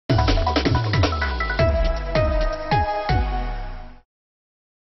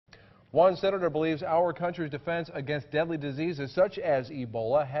One senator believes our country's defense against deadly diseases such as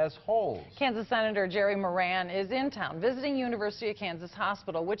Ebola has holes. Kansas Senator Jerry Moran is in town visiting University of Kansas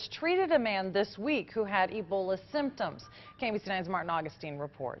Hospital, which treated a man this week who had Ebola symptoms. KMBC 9's Martin Augustine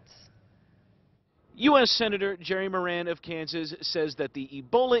reports. U.S. Senator Jerry Moran of Kansas says that the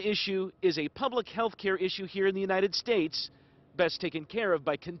Ebola issue is a public health care issue here in the United States, best taken care of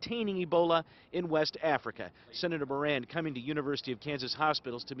by containing Ebola in West Africa. Senator Moran coming to University of Kansas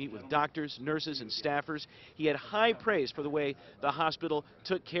hospitals to meet with doctors, nurses, and staffers. He had high praise for the way the hospital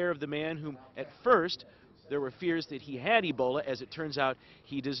took care of the man whom, at first, there were fears that he had Ebola. As it turns out,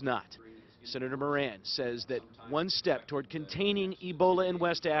 he does not. Senator Moran says that one step toward containing Ebola in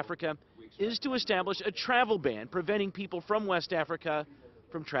West Africa is to establish a travel ban preventing people from West Africa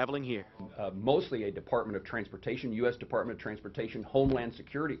from traveling here. Mostly a Department of Transportation, U.S. Department of Transportation, Homeland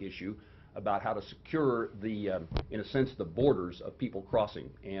Security issue about how to secure the, in a sense, the borders of people crossing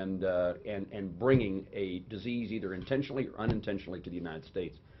and bringing a disease either intentionally or unintentionally to the United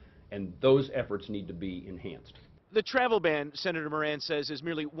States. And those efforts need to be enhanced. The travel ban, Senator Moran says, is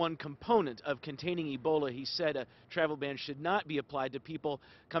merely one component of containing Ebola. He said a travel ban should not be applied to people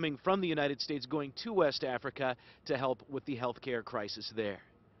coming from the United States going to West Africa to help with the health care crisis there.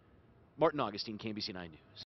 Martin Augustine, KMBC 9 News.